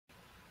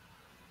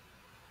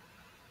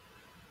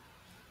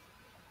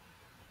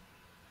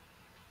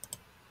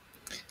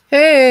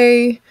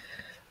Hey,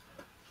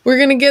 we're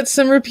going to get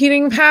some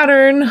repeating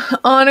pattern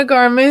on a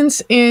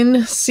garment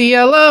in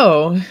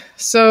CLO.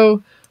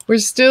 So we're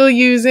still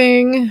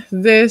using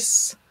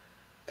this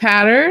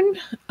pattern.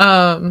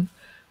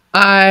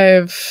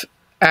 I've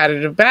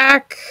added a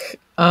back.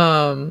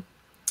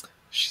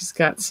 She's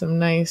got some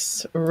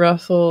nice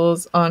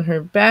ruffles on her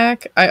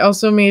back. I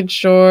also made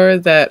sure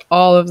that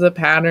all of the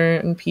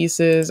pattern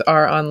pieces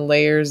are on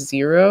layer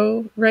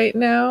 0 right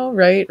now,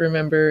 right?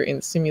 Remember,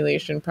 in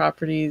simulation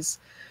properties,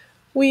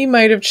 we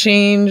might have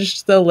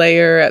changed the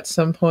layer at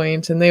some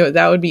point, and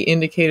that would be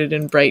indicated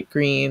in bright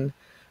green.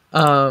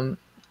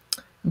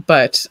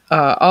 But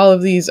all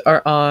of these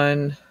are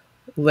on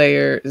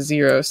layer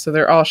 0, so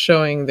they're all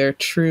showing their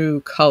true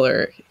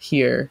color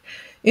here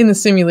in the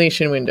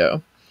simulation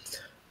window.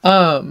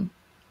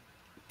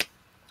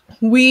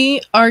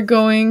 We are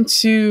going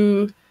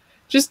to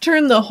just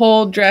turn the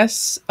whole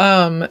dress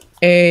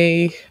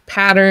a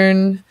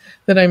pattern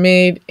that I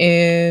made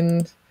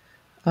in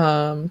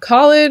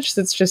college.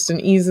 That's just an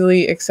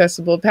easily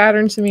accessible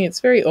pattern to me. It's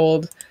very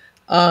old,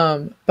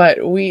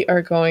 but we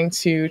are going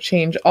to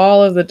change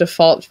all of the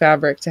default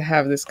fabric to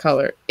have this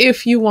color.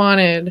 If you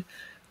wanted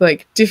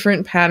like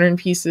different pattern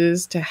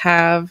pieces to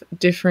have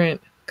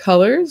different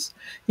colors,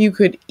 you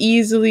could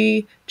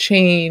easily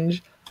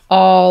change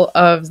all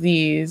of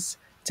these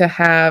to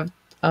have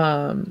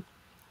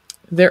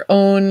their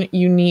own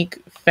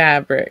unique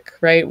fabric,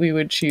 right? We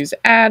would choose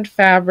add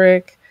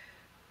fabric,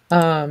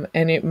 and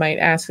it might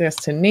ask us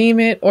to name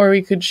it, or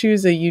we could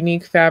choose a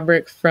unique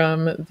fabric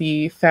from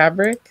the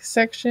fabric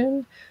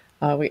section.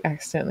 We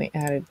accidentally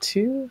added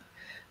 2.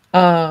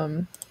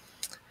 And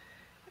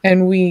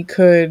we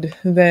could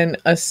then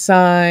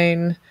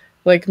assign,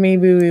 like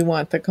maybe we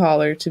want the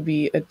collar to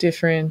be a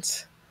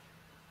different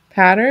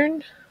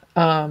pattern.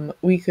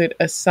 We could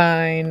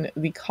assign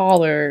the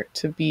collar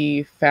to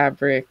be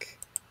fabric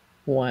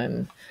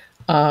 1.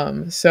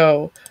 Let's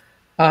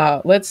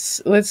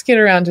get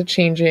around to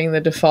changing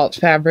the default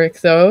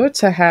fabric though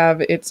to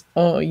have its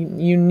own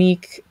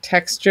unique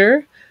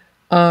texture.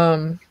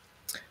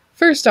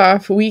 First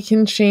off, we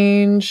can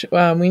change,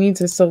 we need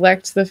to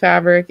select the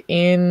fabric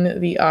in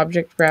the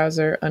object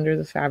browser under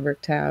the fabric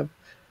tab.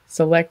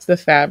 Select the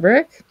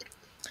fabric,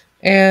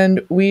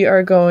 and we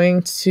are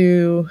going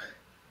to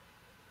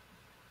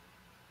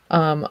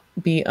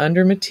be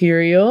under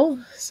material,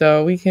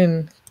 so we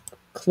can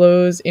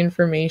close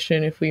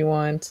information if we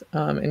want,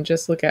 and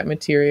just look at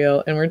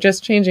material. And we're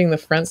just changing the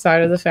front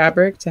side of the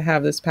fabric to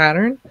have this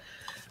pattern.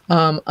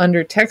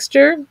 Under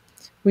texture,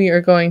 we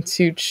are going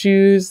to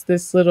choose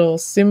this little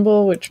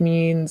symbol, which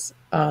means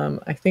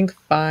I think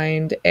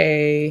find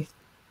a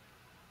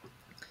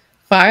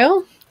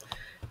file.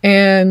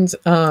 And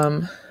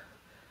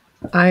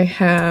I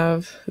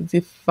have the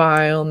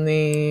file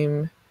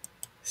name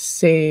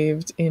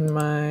saved in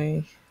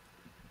my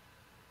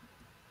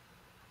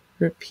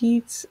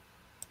repeats,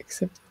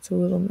 except it's a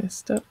little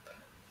messed up.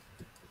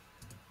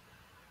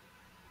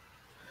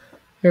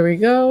 There we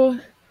go.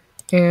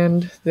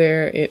 And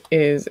there it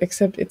is,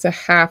 except it's a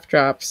half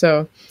drop.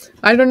 So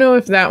I don't know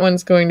if that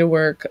one's going to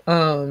work.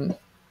 But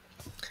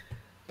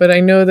I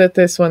know that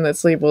this one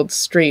that's labeled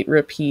straight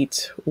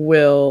repeat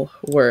will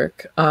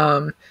work.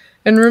 And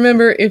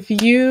remember,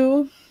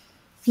 we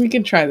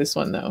can try this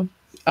one though.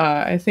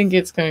 I think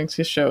it's going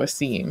to show a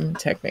seam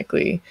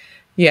technically.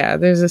 Yeah,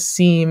 there's a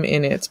seam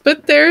in it,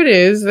 but there it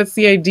is. That's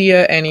the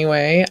idea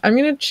anyway. I'm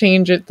going to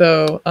change it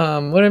though.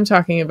 What I'm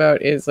talking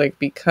about is like,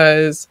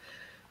 because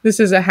this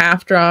is a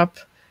half drop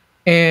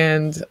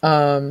and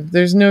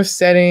there's no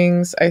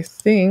settings, I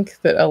think,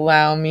 that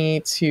allow me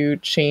to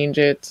change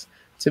it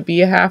to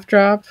be a half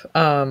drop.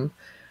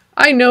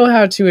 I know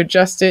how to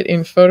adjust it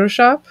in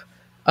Photoshop,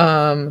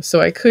 so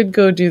I could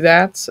go do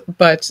that,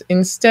 but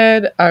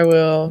instead I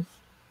will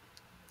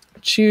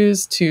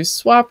choose to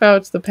swap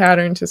out the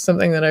pattern to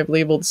something that I've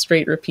labeled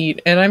straight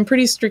repeat. And I'm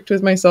pretty strict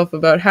with myself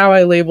about how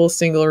I label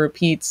single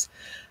repeats.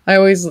 I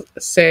always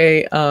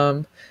say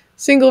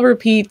single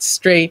repeat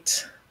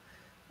straight.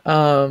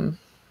 And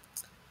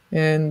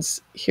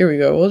here we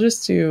go. We'll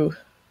do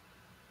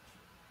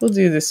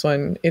this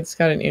one. It's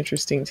got an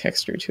interesting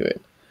texture to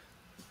it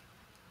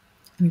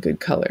and good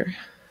color.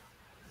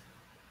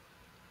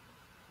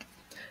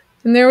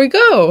 And there we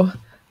go.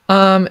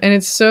 And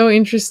it's so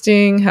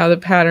interesting how the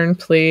pattern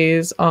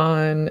plays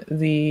on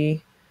the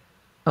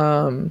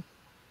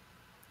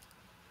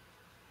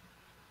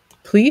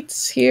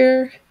pleats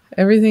here.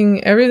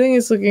 Everything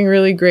is looking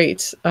really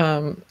great.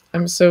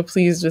 I'm so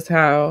pleased with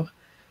how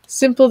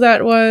simple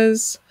that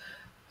was.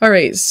 All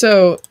right,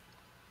 so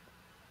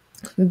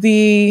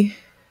the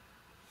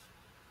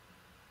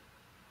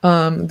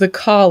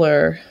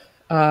collar,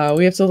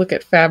 we have to look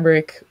at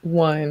fabric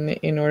 1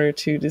 in order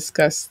to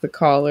discuss the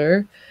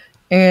collar,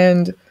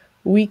 and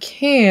we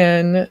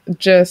can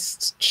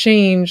just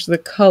change the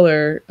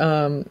color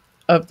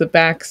of the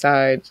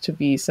backside to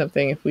be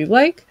something if we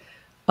like.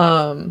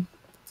 There's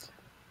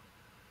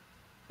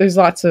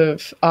lots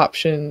of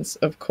options,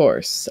 of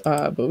course,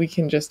 but we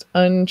can just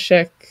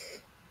uncheck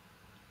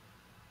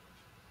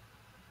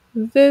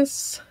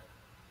this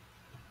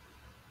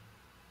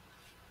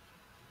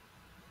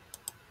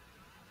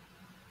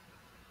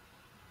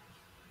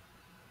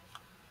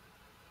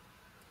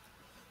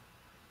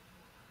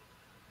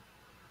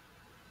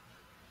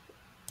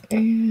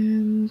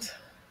And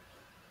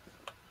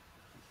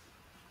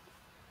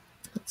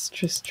let's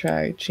just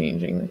try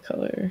changing the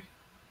color.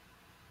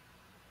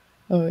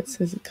 Oh, it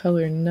says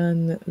color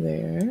none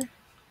there.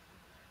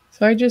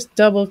 So I just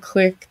double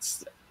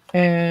clicked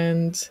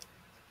and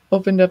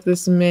opened up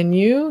this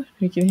menu.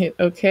 We can hit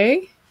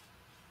OK.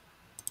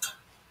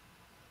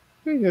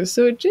 There we go.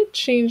 So it did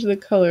change the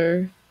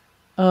color,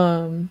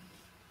 but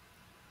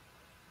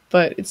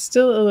it's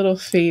still a little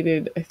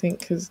faded, I think,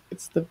 because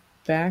it's the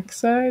back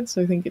side.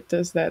 So I think it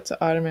does that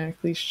to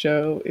automatically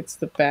show it's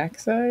the back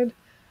side.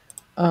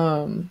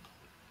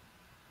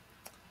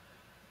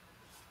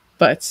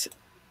 But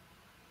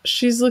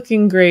she's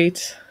looking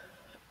great.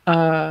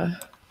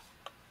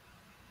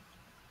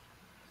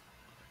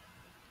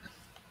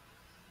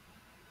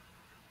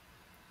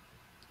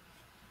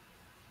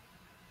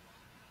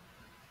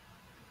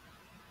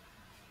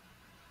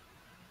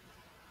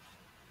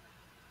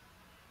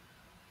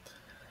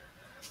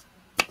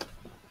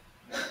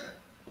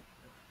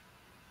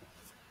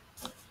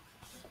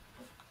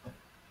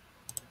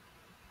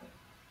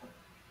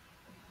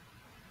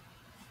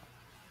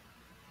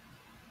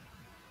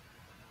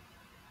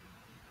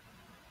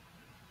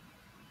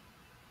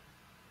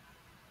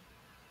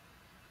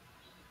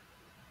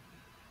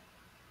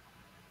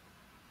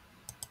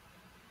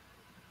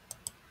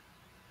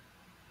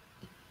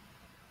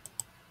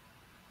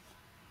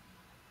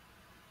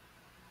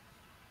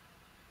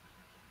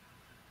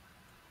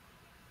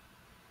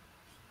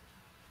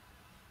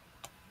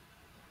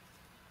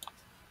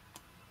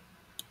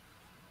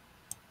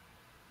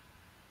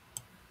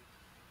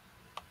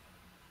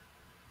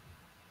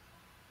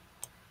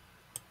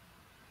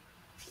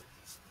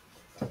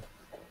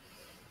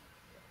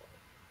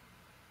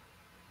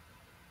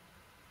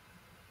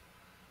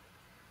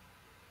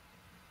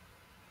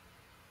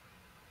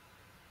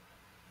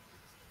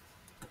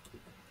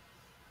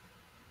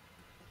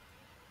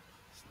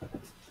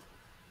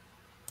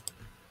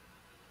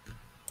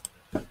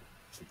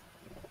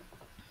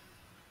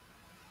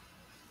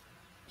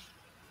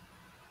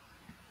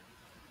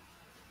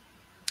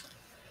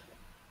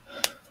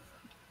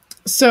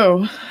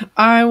 So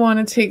I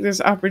want to take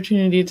this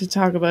opportunity to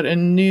talk about a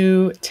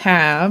new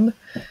tab,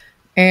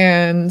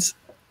 and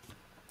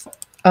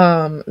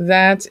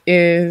that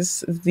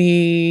is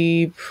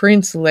the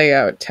print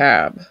layout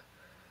tab.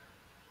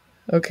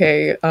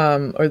 Okay,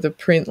 or the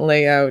print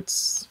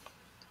layouts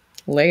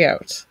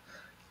layout.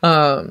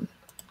 And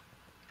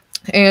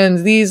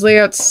these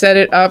layouts set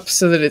it up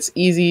so that it's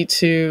easy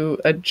to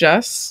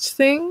adjust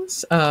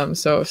things.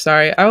 So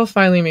sorry, I will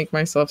finally make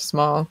myself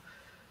small.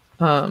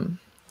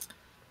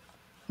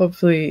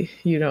 Hopefully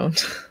you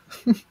don't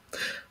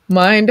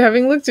mind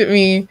having looked at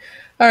me.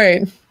 All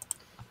right.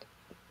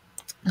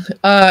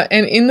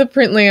 And in the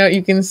print layout,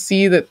 you can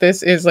see that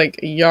this is like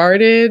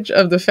yardage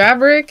of the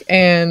fabric,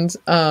 and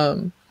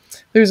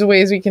there's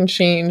ways we can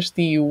change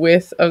the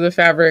width of the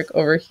fabric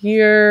over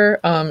here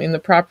in the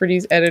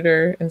properties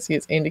editor, and see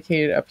it's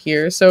indicated up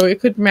here. So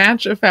it could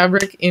match a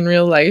fabric in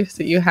real life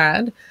that you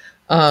had,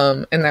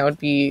 and that would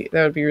be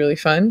really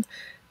fun.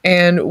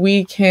 And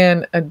we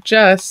can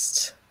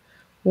adjust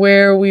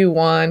where we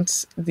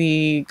want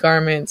the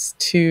garments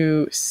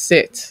to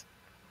sit.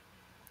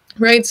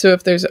 Right, so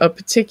if there's a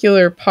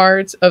particular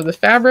part of the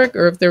fabric,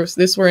 or if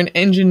this were an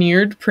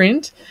engineered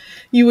print,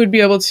 you would be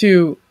able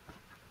to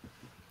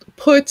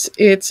put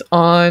it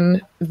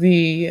on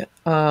the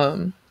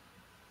put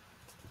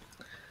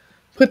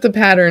the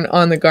pattern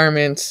on the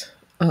garment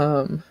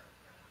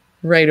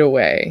right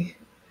away,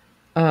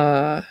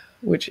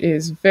 which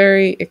is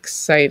very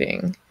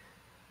exciting.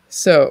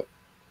 So,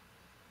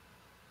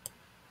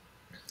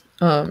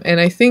 and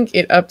I think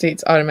it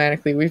updates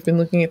automatically. We've been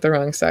looking at the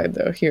wrong side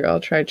though. Here, I'll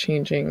try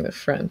changing the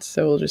front.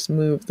 So we'll just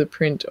move the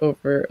print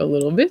over a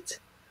little bit.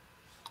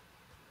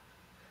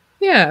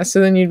 Yeah, so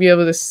then you'd be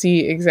able to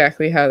see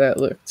exactly how that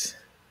looked.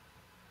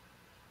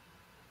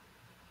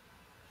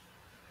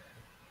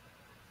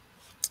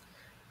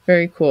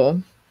 Very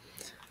cool.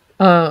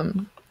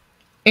 And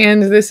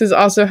this is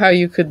also how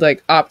you could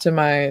like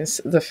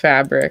optimize the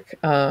fabric.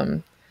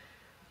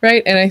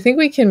 Right, and I think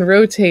we can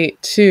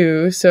rotate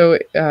too. So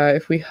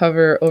if we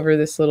hover over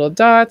this little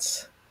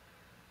dot,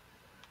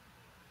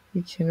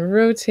 we can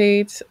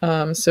rotate.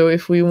 So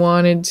if we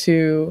wanted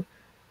to,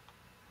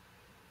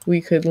 we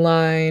could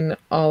line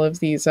all of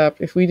these up.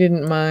 If we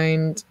didn't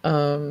mind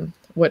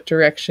what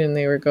direction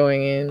they were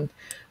going in,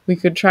 we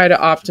could try to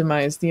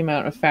optimize the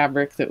amount of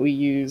fabric that we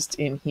used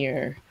in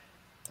here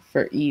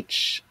for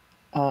each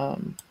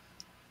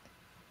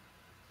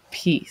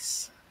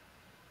piece.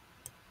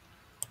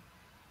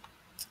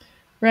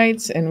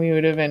 Right, and we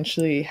would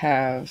eventually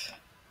have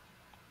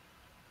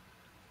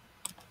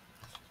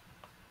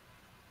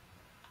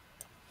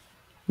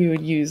we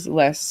would use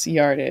less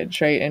yardage,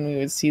 right? And we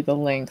would see the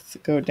length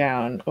go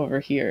down over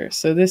here.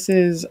 So this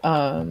is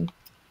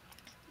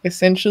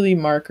essentially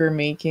marker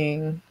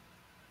making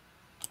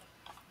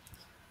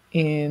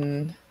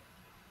in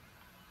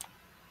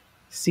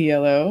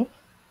CLO.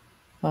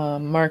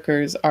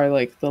 Markers are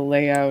like the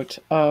layout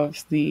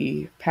of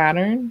the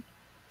pattern,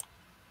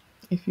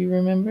 if you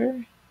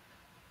remember.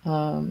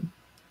 The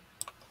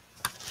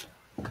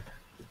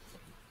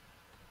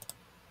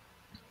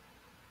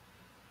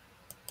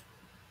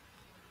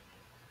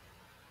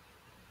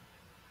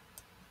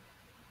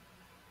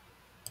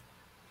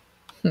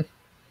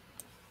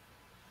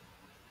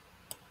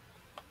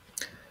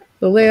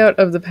layout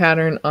of the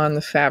pattern on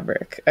the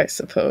fabric, I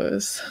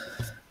suppose,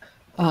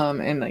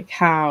 and like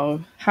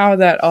how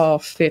that all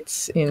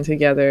fits in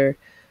together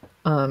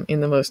in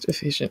the most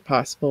efficient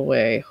possible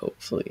way,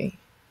 hopefully.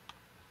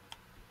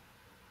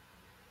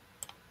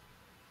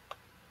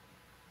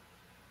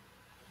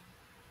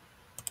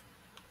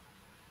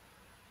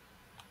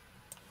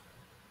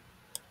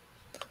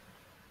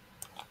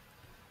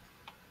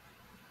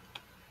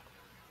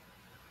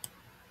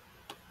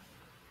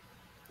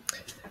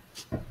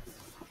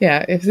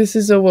 Yeah, if this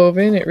is a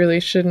woven, it really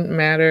shouldn't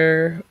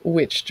matter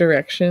which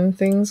direction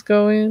things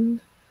go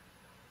in,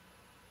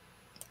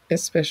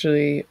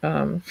 especially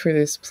for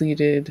this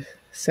pleated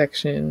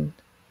section.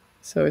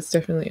 So it's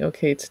definitely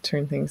okay to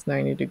turn things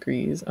 90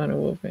 degrees on a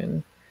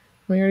woven.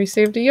 We already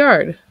saved a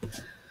yard.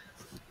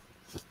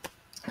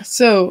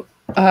 So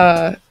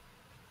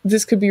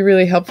this could be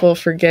really helpful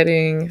for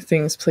getting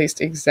things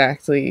placed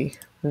exactly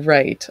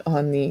right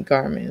on the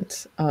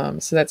garment.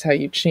 So that's how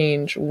you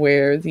change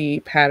where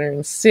the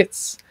pattern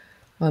sits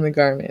on the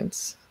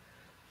garment.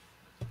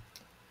 You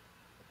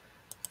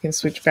can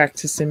switch back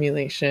to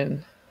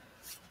simulation.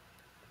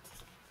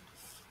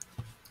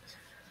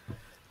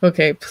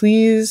 Okay,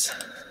 please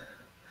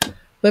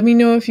let me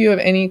know if you have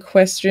any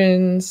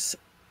questions,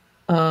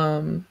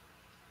 or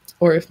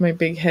if my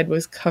big head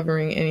was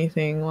covering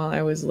anything while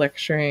I was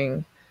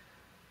lecturing.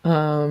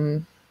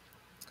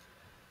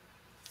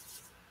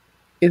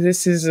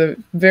 This is a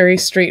very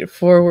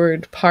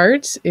straightforward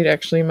part. It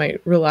actually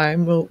might rely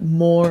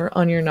more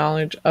on your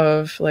knowledge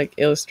of like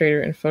Illustrator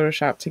and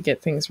Photoshop to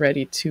get things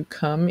ready to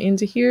come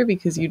into here,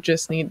 because you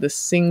just need the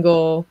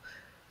single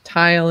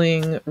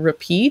tiling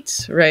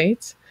repeat,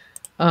 right?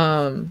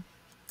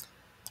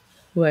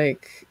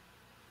 Like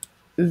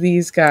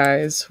these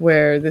guys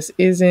where this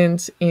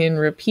isn't in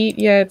repeat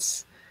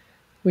yet.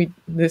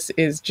 This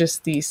is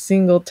just the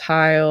single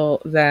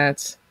tile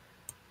that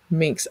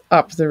makes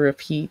up the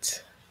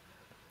repeat.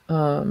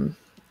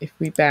 If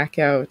we back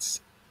out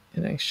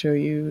and I show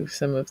you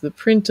some of the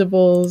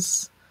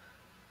printables,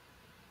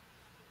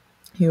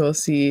 you will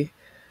see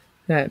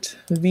that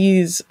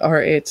these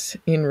are it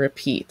in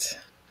repeat,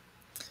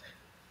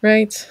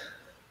 right?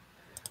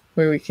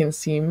 Where we can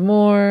see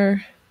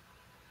more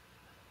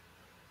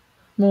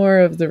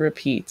of the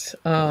repeat.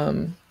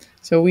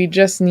 So we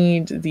just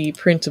need the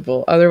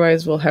printable,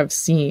 otherwise we'll have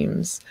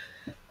seams.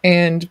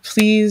 And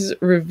please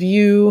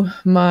review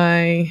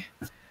my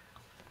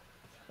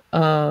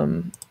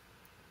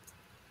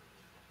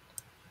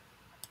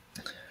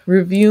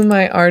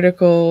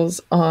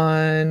articles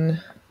on,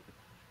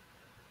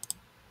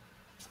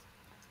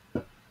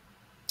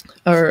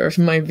 or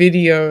my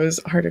videos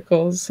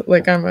articles,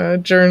 like I'm a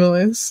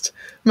journalist,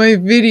 my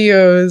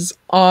videos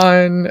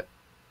on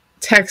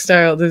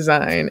textile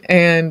design.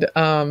 And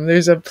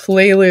there's a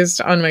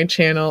playlist on my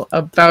channel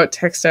about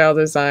textile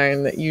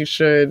design that you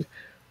should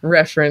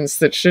reference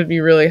that should be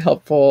really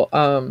helpful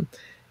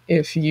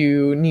if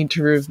you need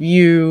to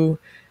review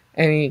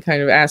any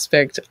kind of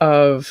aspect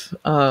of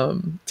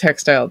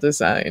textile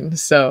design.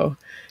 So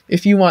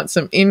if you want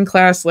some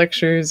in-class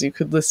lectures, you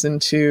could listen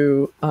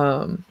to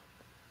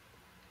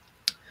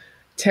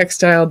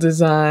textile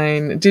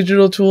design,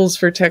 digital tools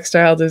for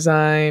textile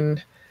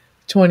design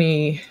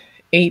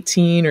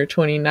 2018 or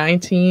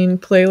 2019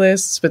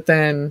 playlists, but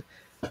then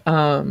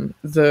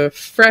the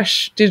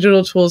fresh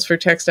digital tools for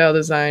textile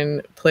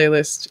design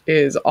playlist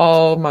is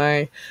all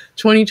my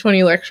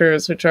 2020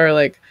 lectures, which are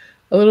like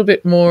a little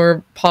bit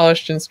more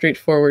polished and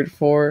straightforward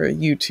for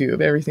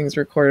YouTube. Everything's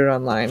recorded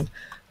online.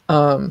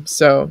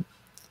 So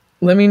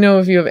let me know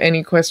if you have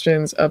any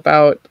questions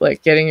about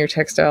like getting your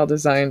textile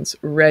designs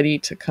ready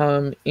to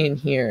come in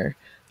here.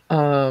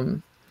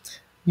 You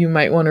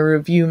might want to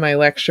review my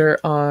lecture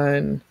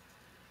on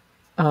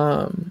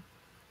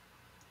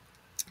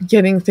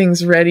getting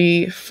things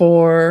ready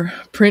for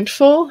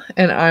Printful,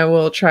 and I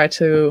will try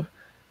to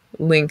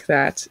link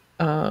that.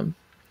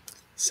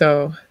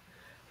 So,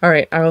 all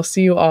right, I will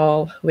see you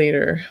all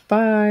later.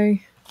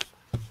 Bye.